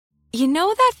You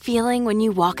know that feeling when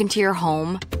you walk into your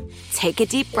home, take a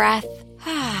deep breath,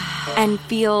 and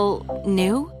feel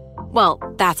new? Well,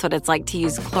 that's what it's like to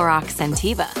use Clorox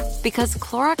Scentiva. Because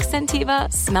Clorox Scentiva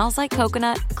smells like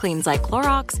coconut, cleans like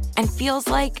Clorox, and feels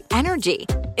like energy.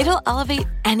 It'll elevate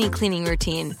any cleaning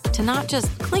routine to not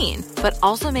just clean, but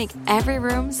also make every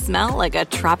room smell like a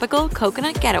tropical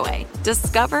coconut getaway.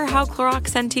 Discover how Clorox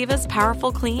Scentiva's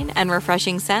powerful clean and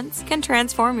refreshing scents can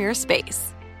transform your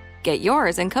space. Get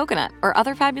yours in coconut or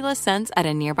other fabulous scents at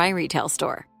a nearby retail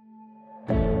store.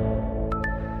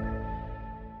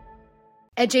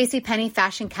 At JCPenney,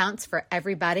 fashion counts for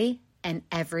everybody and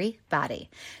every body.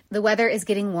 The weather is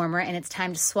getting warmer and it's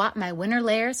time to swap my winter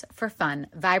layers for fun,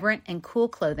 vibrant, and cool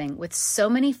clothing. With so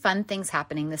many fun things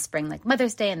happening this spring, like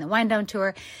Mother's Day and the Wind Down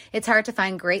Tour, it's hard to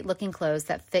find great looking clothes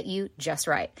that fit you just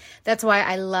right. That's why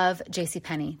I love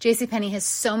JCPenney. JCPenney has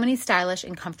so many stylish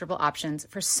and comfortable options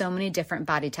for so many different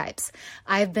body types.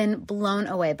 I've been blown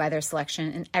away by their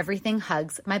selection, and everything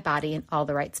hugs my body in all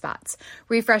the right spots.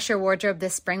 Refresh your wardrobe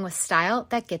this spring with style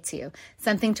that gets you.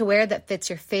 Something to wear that fits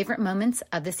your favorite moments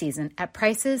of the season at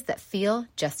prices that feel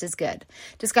just as good.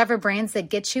 Discover brands that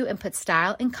get you and put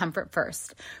style and comfort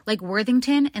first, like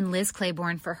Worthington and Liz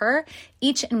Claiborne for her,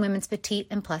 each in women's petite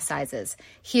and plus sizes.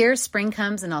 Here, spring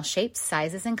comes in all shapes,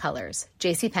 sizes, and colors.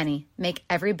 JCPenney, make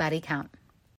everybody count.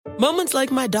 Moments like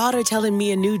my daughter telling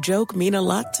me a new joke mean a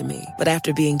lot to me. But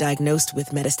after being diagnosed with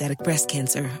metastatic breast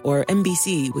cancer, or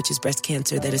MBC, which is breast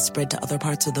cancer that is spread to other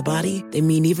parts of the body, they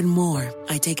mean even more.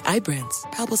 I take Ibrance,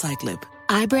 palbociclib.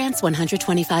 Ibrance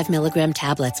 125 milligram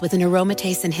tablets with an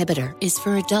aromatase inhibitor is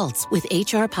for adults with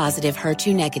HR-positive,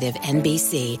 HER2-negative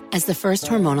MBC as the first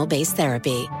hormonal-based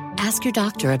therapy. Ask your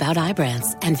doctor about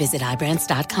Ibrance and visit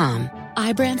Ibrance.com.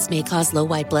 Ibrance may cause low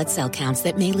white blood cell counts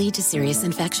that may lead to serious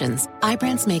infections.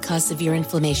 Ibrance may cause severe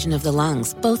inflammation of the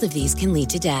lungs. Both of these can lead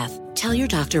to death. Tell your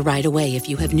doctor right away if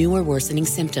you have new or worsening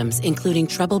symptoms, including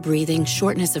trouble breathing,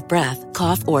 shortness of breath,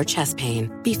 cough, or chest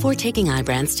pain. Before taking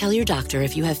Ibrance, tell your doctor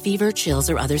if you have fever, chills,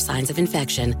 or other signs of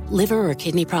infection, liver or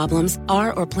kidney problems,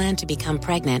 are or plan to become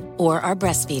pregnant, or are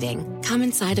breastfeeding.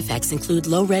 Common side effects include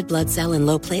low red blood cell and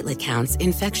low platelet counts,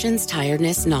 infections,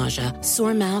 tiredness, nausea,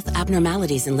 sore mouth,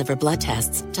 abnormalities in liver blood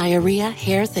tests, diarrhea,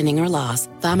 hair thinning or loss,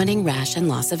 vomiting, rash, and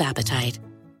loss of appetite.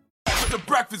 The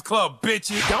Breakfast Club,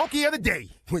 bitches. Donkey of the day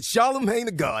with Charlamagne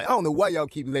the God. I don't know why y'all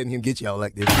keep letting him get y'all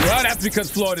like this. Well, that's because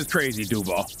Florida's crazy,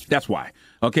 Duval. That's why.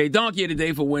 Okay, Donkey of the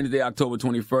day for Wednesday, October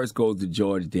 21st goes to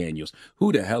George Daniels.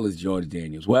 Who the hell is George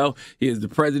Daniels? Well, he is the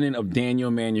president of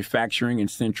Daniel Manufacturing in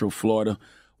Central Florida.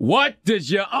 What does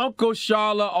your Uncle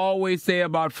Charla always say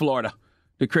about Florida?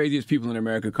 The craziest people in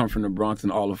America come from the Bronx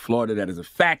and all of Florida. That is a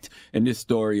fact, and this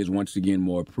story is once again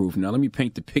more proof. Now, let me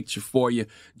paint the picture for you.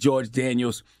 George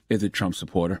Daniels is a Trump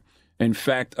supporter. In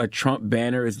fact, a Trump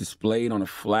banner is displayed on a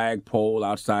flagpole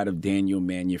outside of Daniel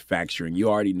Manufacturing. You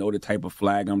already know the type of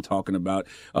flag I'm talking about.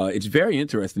 It's very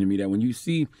interesting to me that when you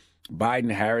see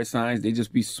Biden-Harris signs, they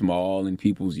just be small in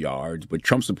people's yards. But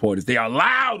Trump supporters, they are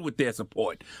loud with their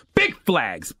support. Big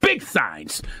flags, big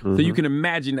signs. Mm-hmm. So you can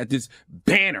imagine that this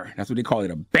banner, that's what they call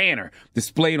it, a banner,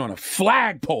 displayed on a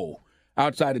flagpole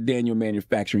outside of Daniel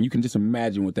Manufacturing. You can just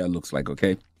imagine what that looks like,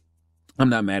 okay? I'm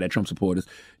not mad at Trump supporters.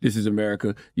 This is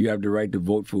America. You have the right to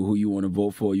vote for who you want to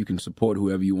vote for. You can support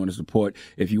whoever you want to support.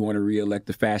 If you want to reelect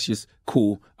the fascists,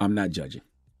 cool. I'm not judging.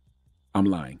 I'm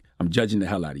lying. I'm judging the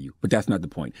hell out of you. But that's not the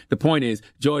point. The point is,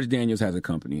 George Daniels has a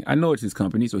company. I know it's his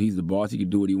company, so he's the boss. He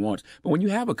can do what he wants. But when you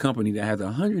have a company that has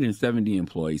 170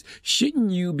 employees,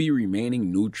 shouldn't you be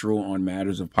remaining neutral on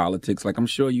matters of politics? Like, I'm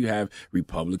sure you have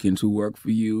Republicans who work for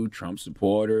you, Trump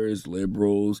supporters,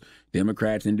 liberals,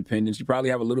 Democrats, independents. You probably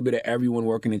have a little bit of everyone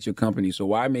working at your company. So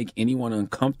why make anyone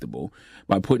uncomfortable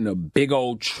by putting a big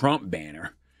old Trump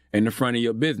banner in the front of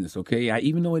your business, okay?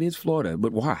 Even though it is Florida,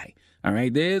 but why? All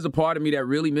right, there's a part of me that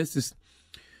really misses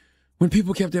when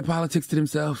people kept their politics to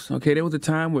themselves. Okay, there was a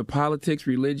time where politics,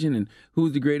 religion, and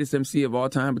who's the greatest MC of all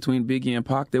time between Biggie and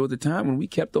Pac, there was a time when we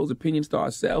kept those opinions to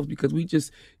ourselves because we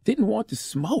just didn't want to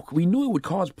smoke. We knew it would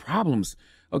cause problems,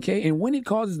 okay? And when it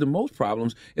causes the most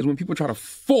problems is when people try to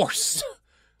force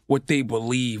what they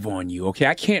believe on you, okay?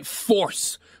 I can't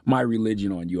force my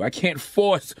religion on you. I can't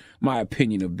force my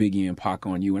opinion of Biggie and Pac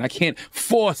on you. And I can't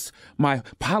force my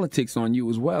politics on you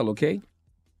as well, okay?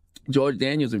 George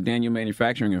Daniels of Daniel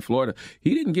Manufacturing in Florida,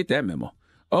 he didn't get that memo.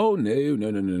 Oh,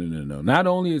 no. Not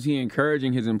only is he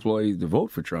encouraging his employees to vote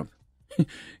for Trump,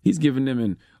 he's giving them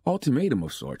an ultimatum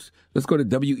of sorts. Let's go to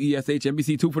WESH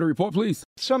NBC2 for the report, please.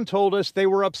 Some told us they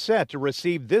were upset to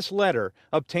receive this letter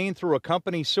obtained through a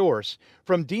company source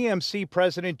from DMC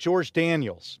President George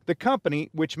Daniels. The company,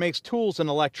 which makes tools and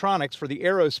electronics for the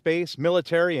aerospace,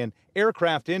 military, and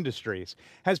aircraft industries,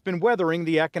 has been weathering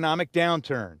the economic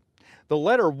downturn. The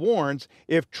letter warns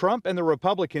if Trump and the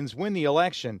Republicans win the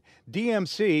election,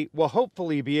 DMC will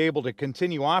hopefully be able to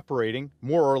continue operating,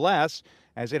 more or less,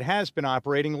 as it has been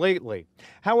operating lately.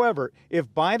 However, if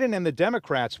Biden and the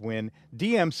Democrats win,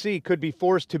 DMC could be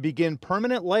forced to begin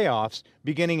permanent layoffs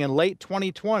beginning in late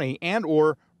 2020 and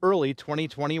or early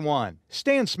 2021.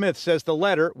 Stan Smith says the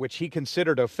letter, which he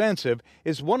considered offensive,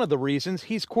 is one of the reasons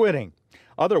he's quitting.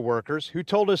 Other workers, who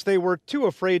told us they were too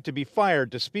afraid to be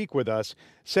fired to speak with us,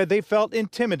 said they felt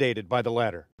intimidated by the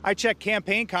letter. I checked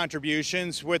campaign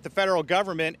contributions with the federal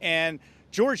government, and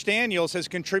George Daniels has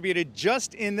contributed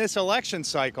just in this election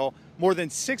cycle more than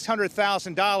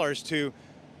 $600,000 to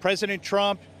President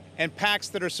Trump and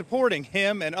PACs that are supporting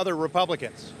him and other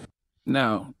Republicans.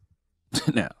 Now,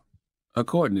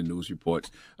 according to news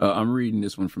reports, I'm reading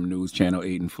this one from News Channel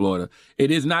 8 in Florida. It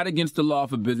is not against the law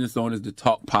for business owners to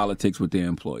talk politics with their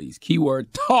employees.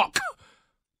 Keyword, talk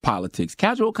politics.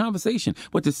 Casual conversation.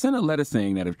 But to send a letter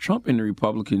saying that if Trump and the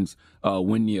Republicans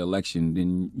win the election,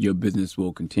 then your business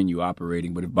will continue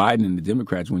operating. But if Biden and the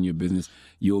Democrats win your business,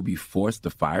 you'll be forced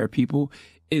to fire people.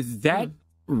 Is that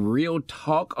real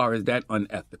talk or is that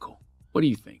unethical? What do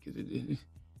you think? What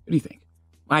do you think?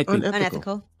 I think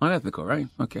unethical. Unethical, right?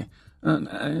 Okay.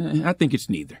 I think it's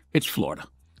neither. It's Florida.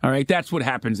 All right, that's what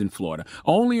happens in Florida.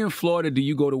 Only in Florida do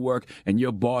you go to work and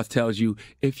your boss tells you,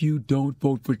 if you don't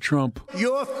vote for Trump,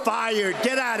 you're fired.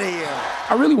 Get out of here.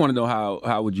 I really want to know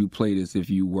how would you play this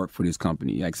if you work for this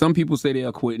company? Like, some people say they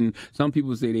are quitting. Some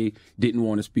people say they didn't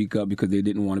want to speak up because they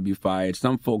didn't want to be fired.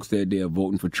 Some folks said they are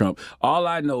voting for Trump. All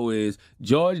I know is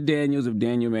George Daniels of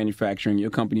Daniel Manufacturing, your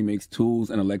company makes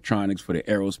tools and electronics for the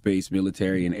aerospace,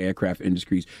 military, and aircraft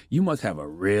industries. You must have a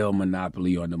real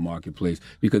monopoly on the marketplace,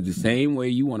 because the same way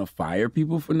you want to fire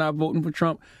people for not voting for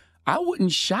Trump, I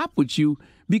wouldn't shop with you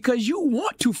because you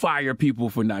want to fire people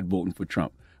for not voting for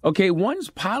Trump. Okay, one's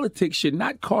politics should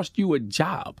not cost you a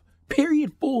job.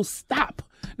 Period. Full stop.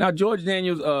 Now, George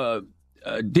Daniels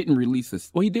didn't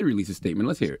release he did release a statement.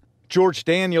 Let's hear it. George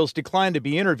Daniels declined to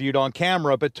be interviewed on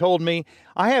camera, but told me,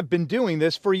 I have been doing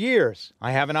this for years.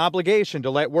 I have an obligation to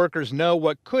let workers know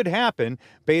what could happen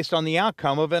based on the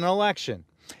outcome of an election.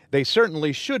 They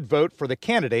certainly should vote for the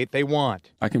candidate they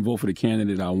want. I can vote for the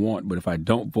candidate I want, but if I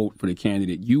don't vote for the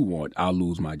candidate you want, I'll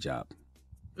lose my job.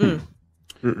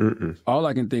 All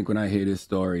I can think when I hear this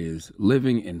story is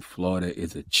living in Florida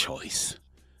is a choice.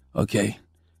 Okay?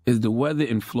 Is the weather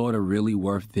in Florida really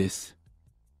worth this?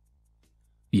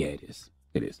 Yeah, it is.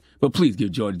 It is. But please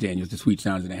give George Daniels the sweet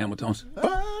sounds of the Hamiltons.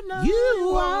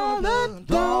 You are the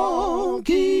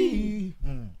donkey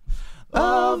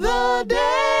of the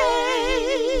day.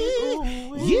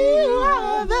 You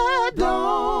are the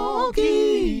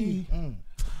donkey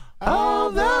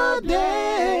of the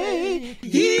day.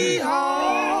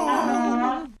 Yee-haw.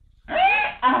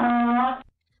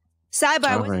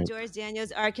 Sidebar, wasn't George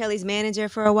Daniels R. Kelly's manager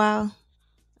for a while?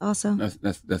 Also,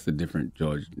 that's a different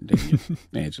George Daniels,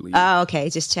 actually. Oh, okay,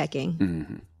 just checking.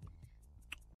 Mm-hmm.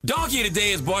 Donkey of the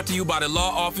Day is brought to you by the law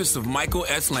office of Michael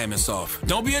S. Lamonsoff.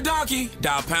 Don't be a donkey.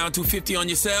 Dial pound 250 on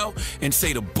your cell and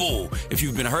say the bull if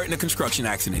you've been hurt in a construction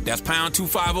accident. That's pound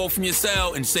 250 from your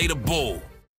cell and say the bull.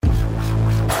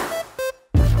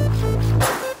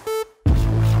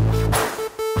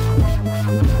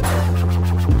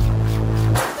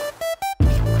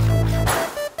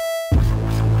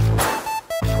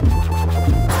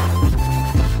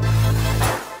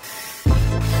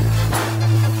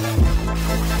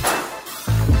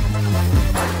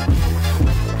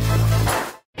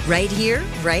 Right here,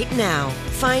 right now.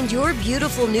 Find your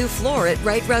beautiful new floor at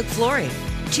Right Rug Flooring.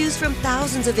 Choose from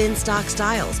thousands of in-stock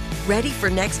styles, ready for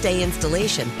next day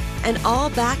installation, and all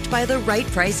backed by the right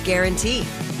price guarantee.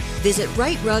 Visit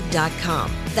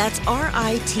rightrug.com. That's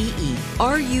RITERUG.com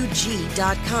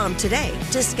today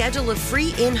to schedule a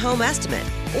free in-home estimate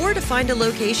or to find a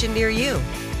location near you.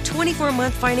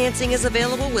 24-month financing is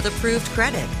available with approved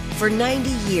credit. For 90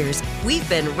 years, we've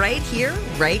been right here,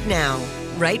 right now.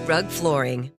 Right Rug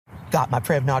Flooring. Got my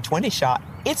Prevnar 20 shot.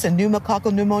 It's a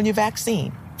pneumococcal pneumonia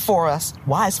vaccine. For us,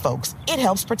 wise folks, it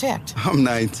helps protect. I'm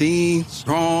 19,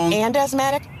 strong. And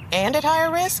asthmatic, and at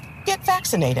higher risk. Get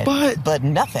vaccinated. But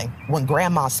nothing when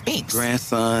grandma speaks.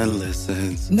 Grandson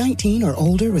listens. 19 or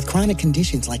older with chronic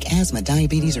conditions like asthma,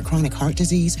 diabetes, or chronic heart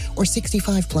disease, or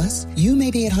 65 plus, you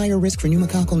may be at higher risk for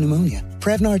pneumococcal pneumonia.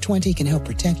 Prevnar 20 can help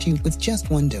protect you with just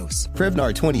one dose.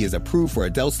 Prevnar 20 is approved for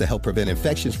adults to help prevent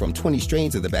infections from 20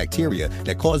 strains of the bacteria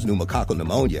that cause pneumococcal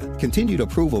pneumonia. Continued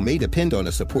approval may depend on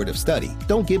a supportive study.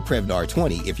 Don't get Prevnar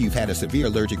 20 if you've had a severe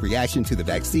allergic reaction to the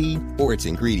vaccine or its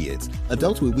ingredients.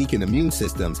 Adults with weakened immune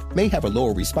systems may have a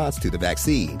lower response to the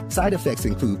vaccine. Side effects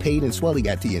include pain and swelling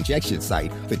at the injection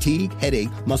site, fatigue,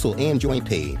 headache, muscle, and joint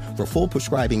pain. For full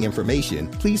prescribing information,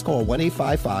 please call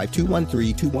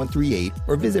 1-855-213-2138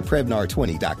 or visit Prevnar20.com.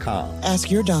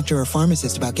 Ask your doctor or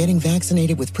pharmacist about getting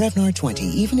vaccinated with Prevnar 20,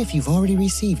 even if you've already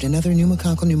received another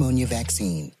pneumococcal pneumonia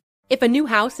vaccine. If a new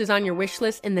house is on your wish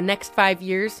list in the next 5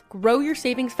 years, grow your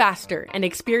savings faster and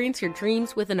experience your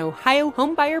dreams with an Ohio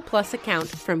Homebuyer Plus account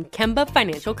from Kemba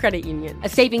Financial Credit Union. A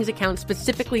savings account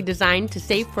specifically designed to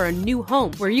save for a new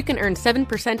home, where you can earn 7%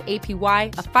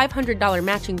 APY, a $500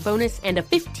 matching bonus, and a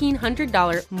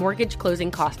 $1,500 mortgage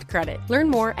closing cost credit. Learn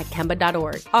more at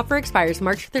Kemba.org. Offer expires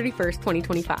March 31st,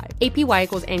 2025. APY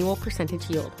equals annual percentage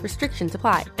yield. Restrictions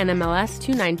apply. NMLS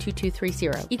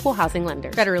 292230. Equal housing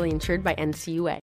lender. Federally insured by NCUA.